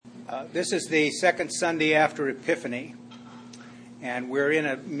This is the second Sunday after Epiphany, and we're in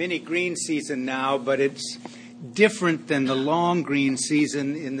a mini green season now, but it's different than the long green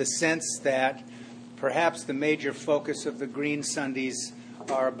season in the sense that perhaps the major focus of the green Sundays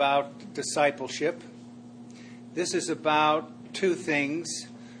are about discipleship. This is about two things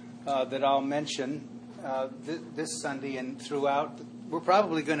that I'll mention this Sunday and throughout. We're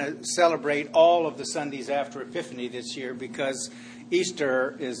probably going to celebrate all of the Sundays after Epiphany this year because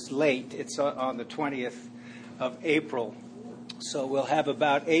Easter is late. It's on the 20th of April. So we'll have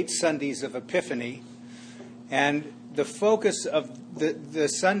about 8 Sundays of Epiphany. And the focus of the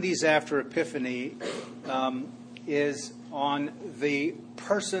Sundays after Epiphany is on the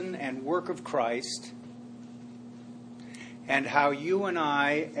person and work of Christ and how you and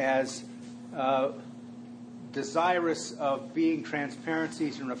I, as desirous of being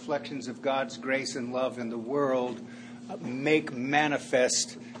transparencies and reflections of God's grace and love in the world, make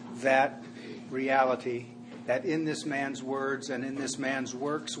manifest that reality, that in this man's words and in this man's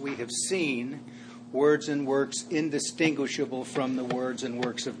works we have seen words and works indistinguishable from the words and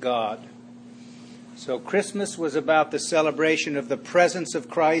works of God. So Christmas was about the celebration of the presence of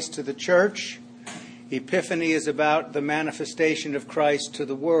Christ to the church. Epiphany is about the manifestation of Christ to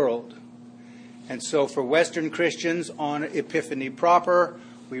the world. And so for Western Christians on Epiphany proper,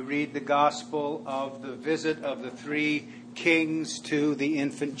 we read the gospel of the visit of the 3 kings to the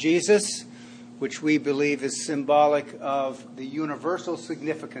infant Jesus, which we believe is symbolic of the universal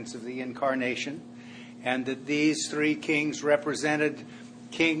significance of the incarnation, and that these 3 kings represented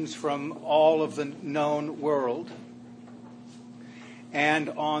kings from all of the known world.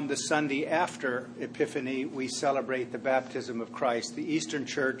 And on the Sunday after Epiphany, we celebrate the baptism of Christ. The Eastern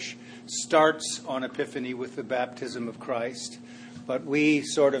Church starts on Epiphany with the baptism of Christ, but we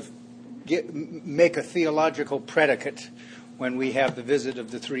sort of make a theological predicate when we have the visit of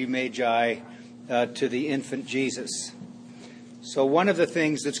the 3 magi to the infant Jesus. So one of the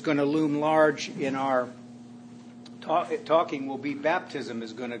things that's going to loom large in our talking will be baptism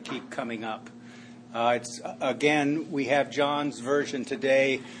is going to keep coming up. We have John's version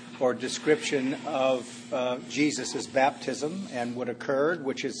today, or description of Jesus' baptism and what occurred,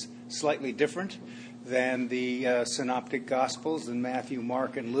 which is slightly different than the synoptic Gospels in Matthew,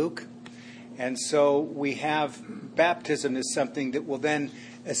 Mark, and Luke. And so we have baptism as something that will then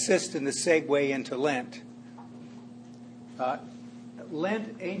assist in the segue into Lent.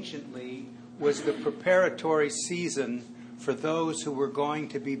 Lent anciently was the preparatory season for those who were going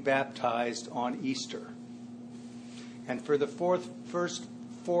to be baptized on Easter. And for the first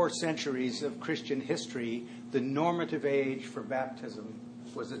 4 centuries of Christian history, the normative age for baptism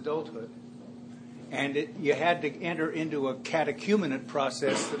was adulthood. And you had to enter into a catechumenate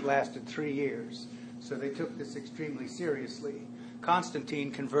process that lasted 3 years. So they took this extremely seriously. Constantine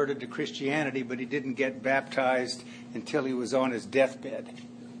converted to Christianity, but he didn't get baptized until he was on his deathbed.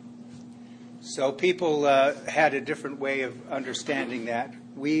 So people had a different way of understanding that.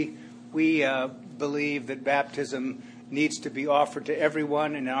 We believe that baptism needs to be offered to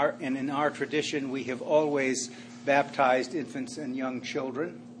everyone, and in our tradition we have always baptized infants and young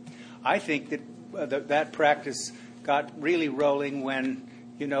children. I think that that practice got really rolling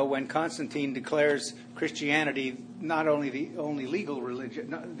when Constantine declares Christianity not only the only legal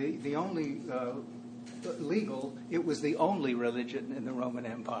religion, the only legal, it was the only religion in the Roman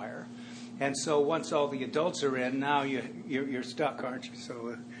Empire. And so once all the adults are in, now you're stuck, aren't you?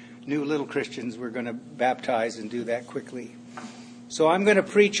 So new little Christians, we're going to baptize and do that quickly. So I'm going to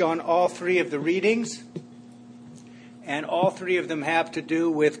preach on all 3 of the readings. And all 3 of them have to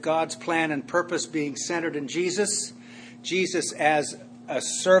do with God's plan and purpose being centered in Jesus, Jesus as a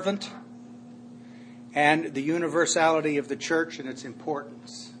servant, and the universality of the church and its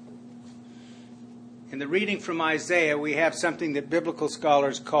importance. In the reading from Isaiah, we have something that biblical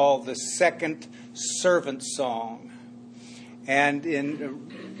scholars call the second servant song. And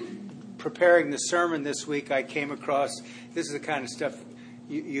in preparing the sermon this week, I came across, this is the kind of stuff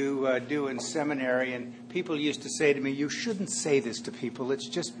you do in seminary, and people used to say to me, you shouldn't say this to people, it's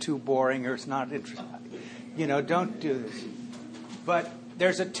just too boring or it's not interesting. Don't do this. But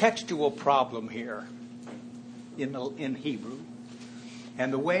there's a textual problem here in Hebrew.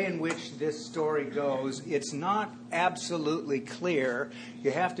 And the way in which this story goes, it's not absolutely clear.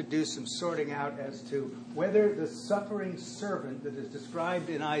 You have to do some sorting out as to whether the suffering servant that is described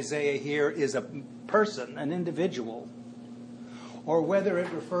in Isaiah here is a person, an individual, or whether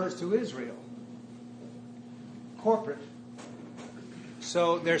it refers to Israel, corporate.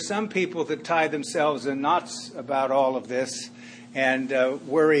 So there's some people that tie themselves in knots about all of this and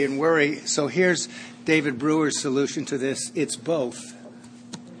worry. So here's David Breuer's solution to this. It's both.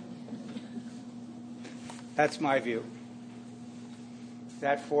 That's my view.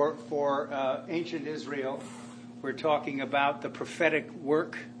 That for ancient Israel, we're talking about the prophetic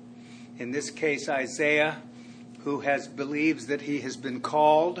work. In this case, Isaiah, who believes that he has been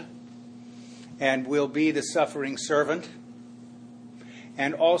called and will be the suffering servant.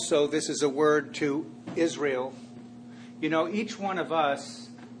 And also, this is a word to Israel. You know, each one of us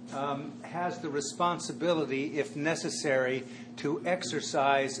has the responsibility, if necessary, to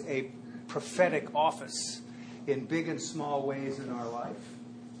exercise a prophetic office in big and small ways in our life.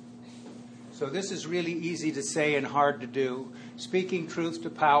 So this is really easy to say and hard to do. Speaking truth to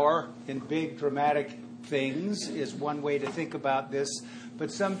power in big, dramatic things is one way to think about this,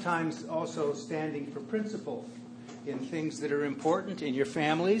 but sometimes also standing for principle in things that are important in your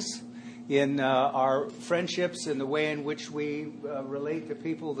families, in our friendships, in the way in which we relate to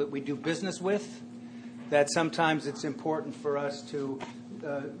people that we do business with, that sometimes it's important for us to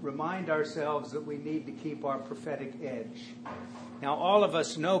remind ourselves that we need to keep our prophetic edge. Now, all of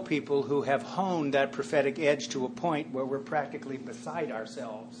us know people who have honed that prophetic edge to a point where we're practically beside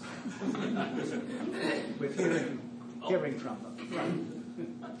ourselves with hearing from them.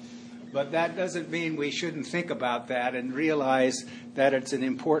 But that doesn't mean we shouldn't think about that and realize that it's an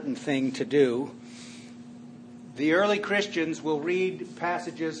important thing to do. The early Christians will read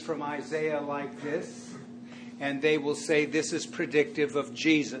passages from Isaiah like this, and they will say this is predictive of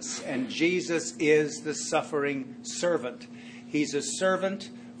Jesus, and Jesus is the suffering servant. He's a servant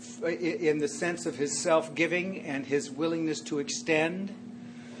in the sense of his self-giving and his willingness to extend,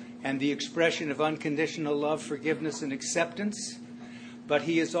 and the expression of unconditional love, forgiveness, and acceptance. But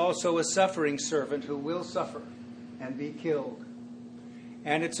he is also a suffering servant who will suffer and be killed.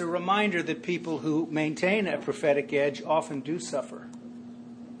 And it's a reminder that people who maintain a prophetic edge often do suffer.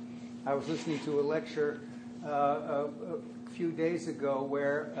 I was listening to a lecture a few days ago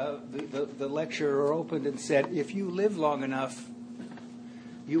where the lecturer opened and said, if you live long enough,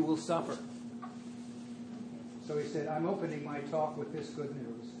 you will suffer. So he said, I'm opening my talk with this good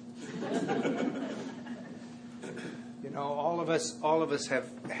news. You know, all of us have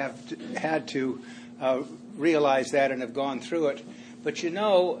had to realize that and have gone through it. But you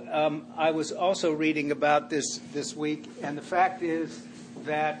know, I was also reading about this week, and the fact is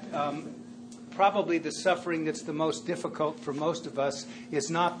that probably the suffering that's the most difficult for most of us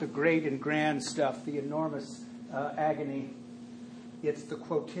is not the great and grand stuff, the enormous agony. It's the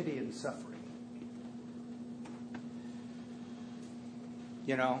quotidian suffering.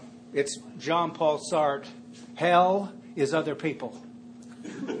 You know, it's Jean-Paul Sartre. Hell is other people.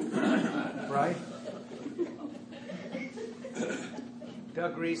 Right?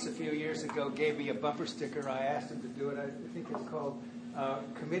 Doug Reese a few years ago gave me a bumper sticker. I asked him to do it. I think it's called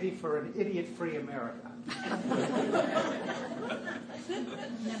Committee for an Idiot-Free America.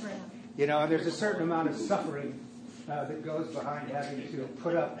 You know, there's a certain amount of suffering that goes behind having to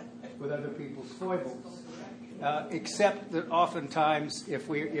put up with other people's foibles. Except that oftentimes, if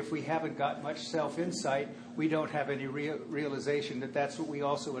we haven't got much self-insight, we don't have any realization that that's what we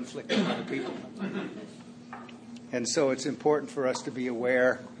also inflict on other people. And so it's important for us to be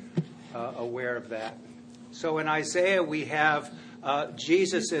aware of that. So in Isaiah, we have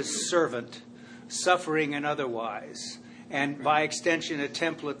Jesus as servant, suffering and otherwise. And by extension, a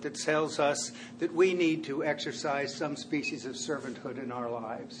template that tells us that we need to exercise some species of servanthood in our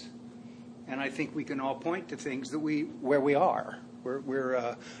lives. And I think we can all point to things where we are.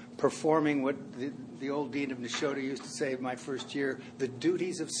 We're performing what the old dean of Nashotah used to say in my first year, the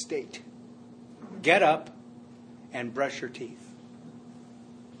duties of state. Get up and brush your teeth.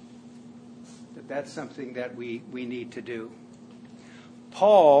 That's something that we need to do.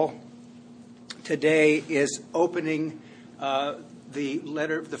 Paul today is opening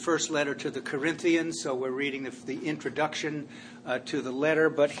the first letter to the Corinthians, so we're reading the introduction to the letter.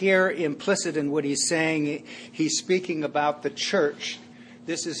 But here, implicit in what he's saying, he's speaking about the church.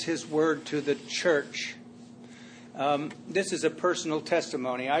 This is his word to the church. This is a personal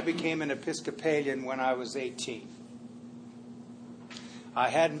testimony. I became an Episcopalian when I was 18. I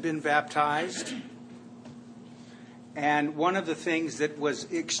hadn't been baptized. And one of the things that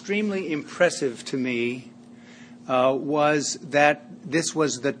was extremely impressive to me was that this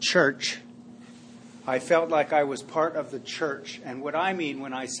was the church. I felt like I was part of the church. And what I mean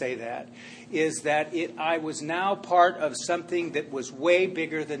when I say that is that I was now part of something that was way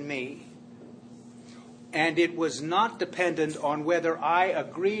bigger than me. And it was not dependent on whether I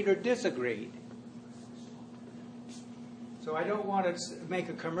agreed or disagreed. So I don't want to make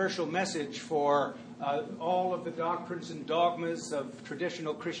a commercial message for all of the doctrines and dogmas of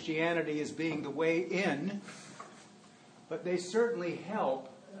traditional Christianity as being the way in. But they certainly help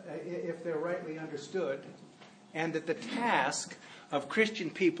if they're rightly understood, and that the task of Christian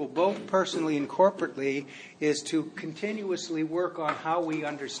people, both personally and corporately, is to continuously work on how we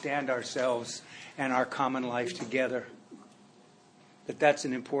understand ourselves and our common life together. That's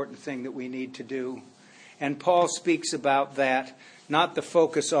an important thing that we need to do. And Paul speaks about that, not the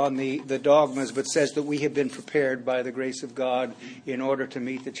focus on the dogmas, but says that we have been prepared by the grace of God in order to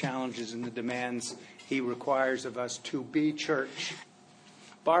meet the challenges and the demands he requires of us to be church.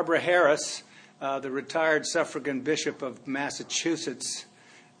 Barbara Harris, the retired suffragan bishop of Massachusetts,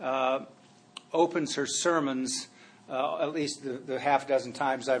 opens her sermons, at least the half dozen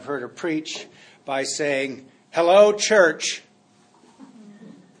times I've heard her preach, by saying, "Hello, church."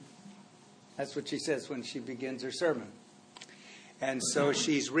 That's what she says when she begins her sermon. And so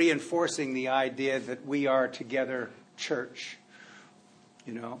she's reinforcing the idea that we are together church.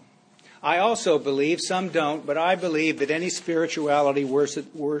 You know. I also believe, some don't, but I believe that any spirituality worth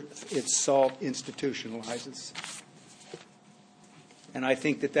its salt institutionalizes. And I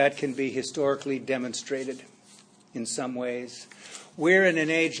think that can be historically demonstrated in some ways. We're in an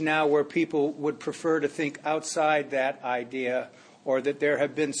age now where people would prefer to think outside that idea, or that there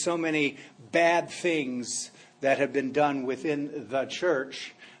have been so many bad things that have been done within the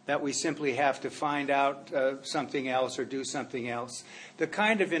church that we simply have to find out something else or do something else. The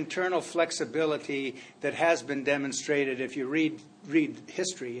kind of internal flexibility that has been demonstrated, if you read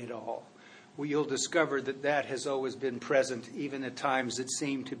history at all, you'll discover that has always been present, even at times that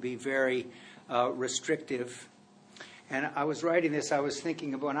seem to be very restrictive. And I was writing this, I was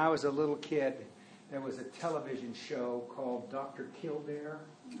thinking of when I was a little kid, there was a television show called Dr. Kildare.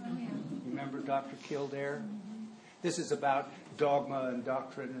 Oh, yeah. You remember Dr. Kildare? Mm-hmm. This is about dogma and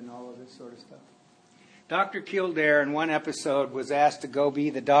doctrine and all of this sort of stuff. Dr. Kildare, in one episode, was asked to go be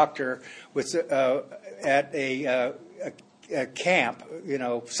the doctor at a camp,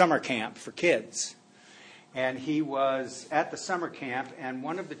 summer camp for kids. And he was at the summer camp, and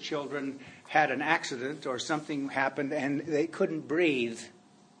one of the children had an accident or something happened, and they couldn't breathe.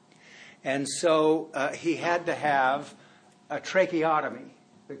 And so he had to have a tracheotomy.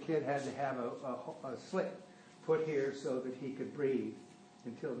 The kid had to have a slit put here so that he could breathe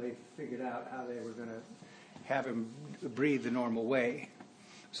until they figured out how they were going to have him breathe the normal way.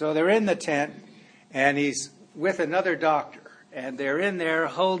 So they're in the tent, and he's with another doctor. And they're in there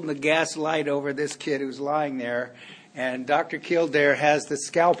holding the gas light over this kid who's lying there. And Dr. Kildare has the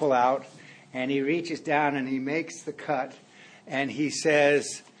scalpel out, and he reaches down and he makes the cut. And he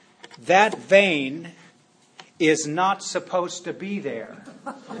says, "That vein is not supposed to be there."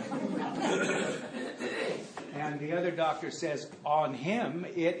 And the other doctor says, "On him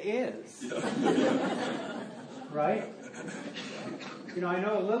it is." Right? I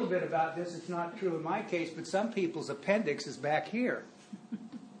know a little bit about this. It's not true in my case, but some people's appendix is back here.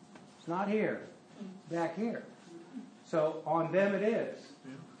 It's not here. It's back here. So on them it is.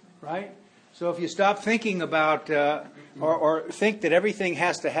 Right? So if you stop thinking about or think that everything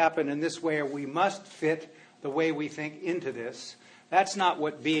has to happen in this way or we must fit the way we think into this, that's not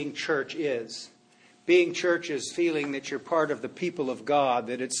what being church is. Being church is feeling that you're part of the people of God,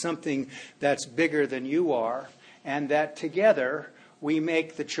 that it's something that's bigger than you are, and that together we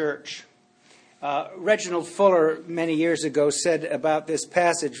make the church. Reginald Fuller many years ago said about this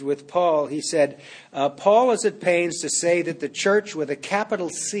passage with Paul, he said, Paul is at pains to say that the church with a capital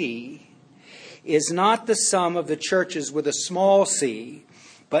C is not the sum of the churches with a small c,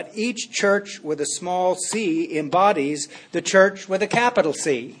 but each church with a small c embodies the church with a capital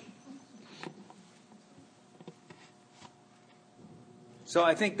C. So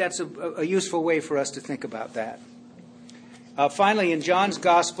I think that's a useful way for us to think about that. Finally, in John's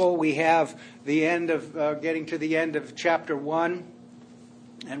Gospel, we have the end of getting to the end of chapter 1,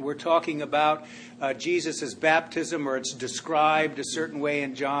 and we're talking about Jesus' baptism, or it's described a certain way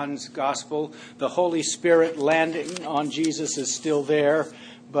in John's Gospel. The Holy Spirit landing on Jesus is still there,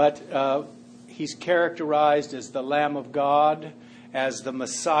 but he's characterized as the Lamb of God, as the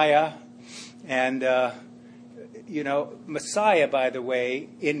Messiah. And, Messiah, by the way,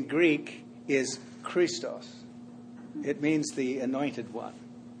 in Greek is Christos. It means the anointed one.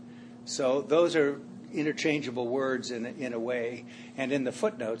 So those are interchangeable words in a way. And in the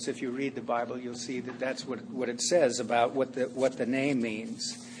footnotes, if you read the Bible, you'll see that that's what it says about what the name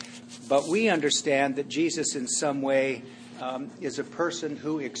means. But we understand that Jesus in some way is a person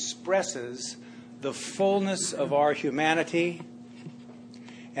who expresses the fullness of our humanity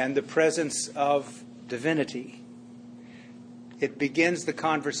and the presence of divinity. It begins the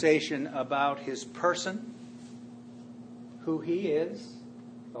conversation about his person, who he is,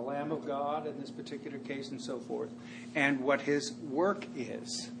 the Lamb of God in this particular case and so forth, and what his work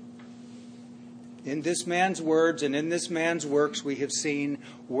is. In this man's words and in this man's works, we have seen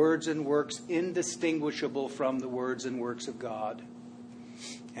words and works indistinguishable from the words and works of God.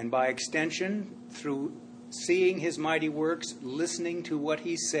 And by extension, through seeing his mighty works, listening to what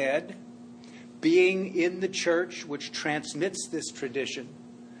he said, being in the church which transmits this tradition,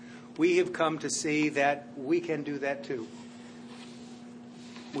 we have come to see that we can do that too.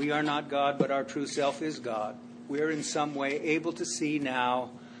 We are not God, but our true self is God. We are in some way able to see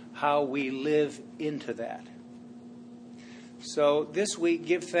now how we live into that. So this week,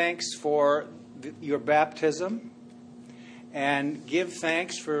 give thanks for your baptism, and give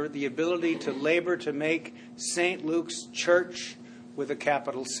thanks for the ability to labor to make St. Luke's Church with a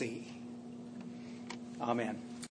capital C. Amen.